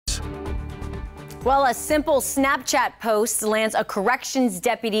Well, a simple Snapchat post lands a corrections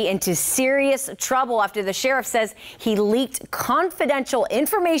deputy into serious trouble after the sheriff says he leaked confidential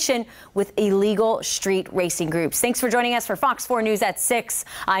information with illegal street racing groups. Thanks for joining us for Fox 4 News at 6.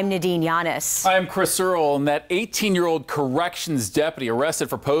 I'm Nadine Yanis. I'm Chris Earle, and that 18-year-old corrections deputy arrested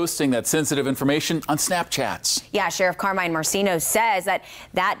for posting that sensitive information on Snapchats. Yeah, Sheriff Carmine Marcino says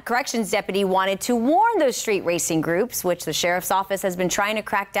that corrections deputy wanted to warn those street racing groups, which the sheriff's office has been trying to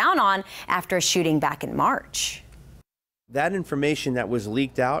crack down on after a shooting back in March. That information that was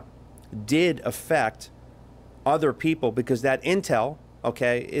leaked out did affect other people because that intel,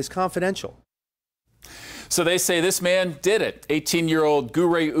 is confidential. So they say this man did it. 18-year-old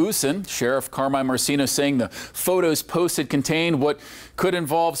Gurey Usin. Sheriff Carmine Marcino saying the photos posted contained what could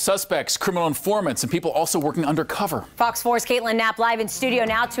involve suspects, criminal informants, and people also working undercover. Fox 4's Caitlin Knapp live in studio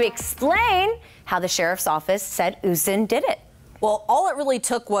now to explain how the sheriff's office said Usin did it. Well, all it really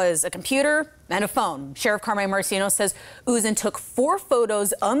took was a computer and a phone. Sheriff Carmine Marcino says Usin took 4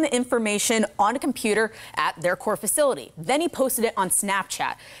 photos on the information on a computer at their core facility. Then he posted it on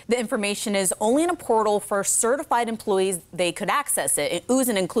Snapchat. The information is only in a portal for certified employees. They could access it.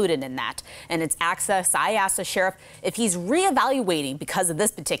 Usin included in that. And its access, I asked the sheriff if he's reevaluating because of this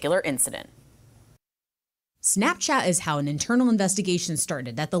particular incident. Snapchat is how an internal investigation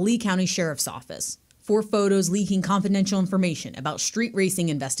started at the Lee County Sheriff's Office. 4 photos leaking confidential information about street racing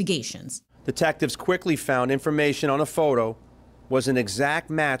investigations. Detectives quickly found information on a photo was an exact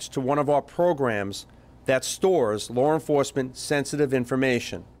match to one of our programs that stores law enforcement sensitive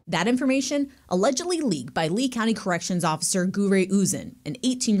information. That information allegedly leaked by Lee County Corrections Officer Gurey Usin, an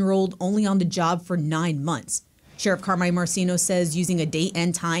 18-year-old only on the job for 9 months. Sheriff Carmine Marcino says using a date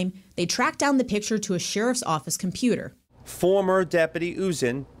and time, they tracked down the picture to a sheriff's office computer. Former Deputy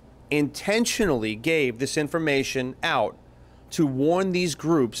Usin intentionally gave this information out to warn these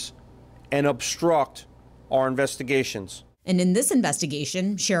groups and obstruct our investigations. And in this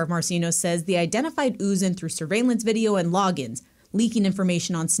investigation, Sheriff Marcino says they identified Usin through surveillance video and logins, leaking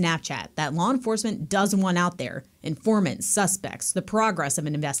information on Snapchat that law enforcement doesn't want out there, informants, suspects, the progress of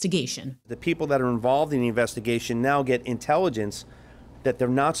an investigation. The people that are involved in the investigation now get intelligence that they're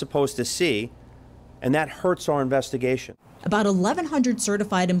not supposed to see, and that hurts our investigation. About 1,100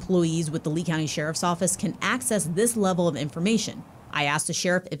 certified employees with the Lee County Sheriff's Office can access this level of information. I asked the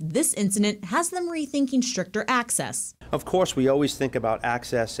sheriff if this incident has them rethinking stricter access. Of course, we always think about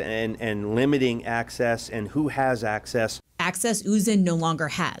access and limiting access and who has access. Access Usin no longer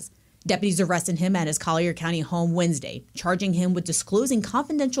has. Deputies arrested him at his Collier County home Wednesday, charging him with disclosing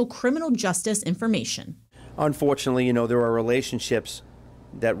confidential criminal justice information. Unfortunately, there are relationships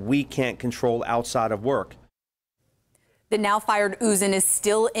that we can't control outside of work. The now fired Usin is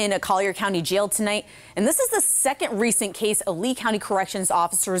still in a Collier County jail tonight, and this is the second recent case of Lee County Corrections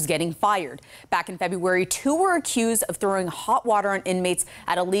officers getting fired. Back in February, 2 were accused of throwing hot water on inmates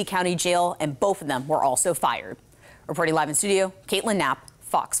at a Lee County jail, and both of them were also fired. Reporting live in studio, Caitlin Knapp,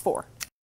 Fox 4.